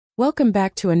Welcome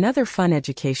back to another fun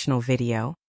educational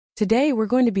video. Today we're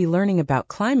going to be learning about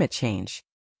climate change.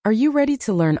 Are you ready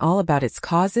to learn all about its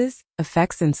causes,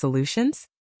 effects, and solutions?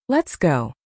 Let's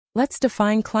go. Let's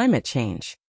define climate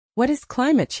change. What is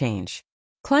climate change?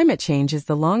 Climate change is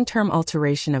the long-term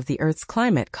alteration of the Earth's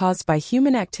climate caused by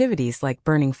human activities like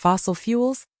burning fossil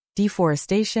fuels,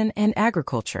 deforestation, and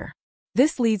agriculture.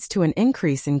 This leads to an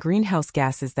increase in greenhouse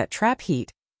gases that trap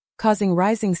heat, causing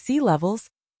rising sea levels,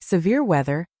 severe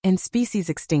weather, and species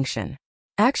extinction.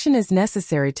 Action is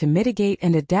necessary to mitigate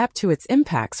and adapt to its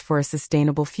impacts for a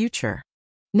sustainable future.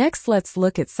 Next, let's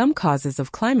look at some causes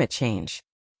of climate change.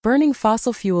 Burning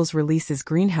fossil fuels releases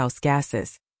greenhouse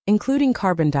gases, including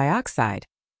carbon dioxide,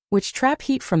 which trap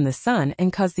heat from the sun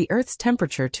and cause the Earth's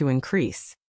temperature to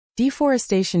increase.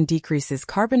 Deforestation decreases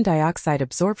carbon dioxide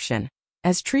absorption,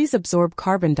 as trees absorb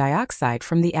carbon dioxide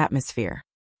from the atmosphere.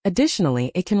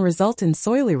 Additionally, it can result in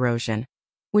soil erosion,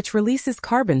 which releases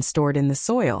carbon stored in the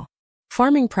soil.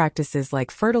 Farming practices like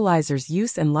fertilizers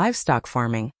use and livestock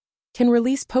farming can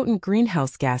release potent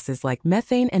greenhouse gases like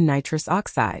methane and nitrous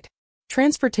oxide.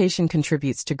 Transportation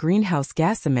contributes to greenhouse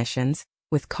gas emissions,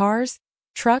 with cars,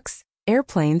 trucks,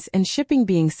 airplanes, and shipping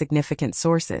being significant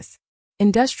sources.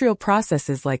 Industrial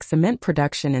processes like cement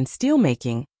production and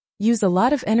steelmaking use a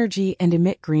lot of energy and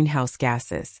emit greenhouse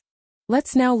gases.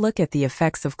 Let's now look at the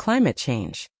effects of climate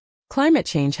change. Climate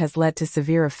change has led to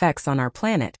severe effects on our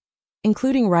planet,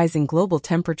 including rising global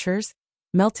temperatures,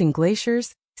 melting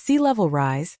glaciers, sea level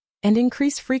rise, and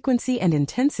increased frequency and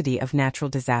intensity of natural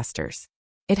disasters.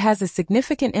 It has a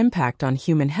significant impact on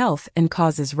human health and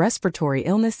causes respiratory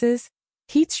illnesses,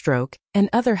 heat stroke, and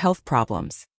other health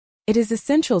problems. It is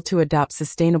essential to adopt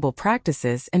sustainable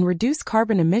practices and reduce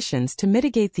carbon emissions to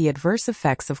mitigate the adverse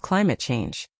effects of climate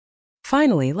change.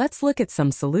 Finally, let's look at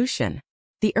some solution.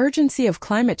 The urgency of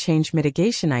climate change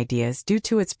mitigation ideas due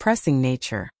to its pressing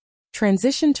nature.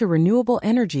 Transition to renewable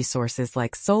energy sources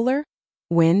like solar,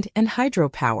 wind, and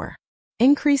hydropower.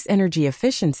 Increase energy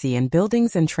efficiency in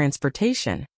buildings and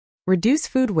transportation. Reduce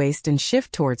food waste and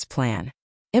shift towards plan.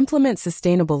 Implement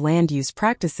sustainable land use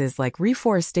practices like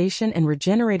reforestation and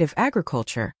regenerative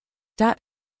agriculture.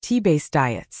 Tea-based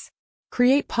diets.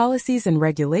 Create policies and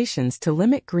regulations to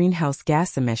limit greenhouse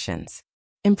gas emissions.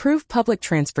 Improve public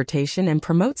transportation and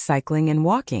promote cycling and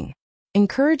walking.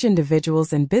 Encourage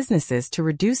individuals and businesses to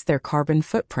reduce their carbon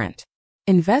footprint.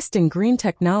 Invest in green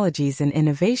technologies and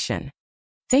innovation.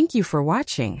 Thank you for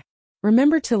watching.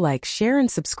 Remember to like, share,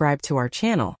 and subscribe to our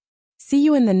channel. See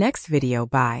you in the next video.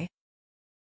 Bye.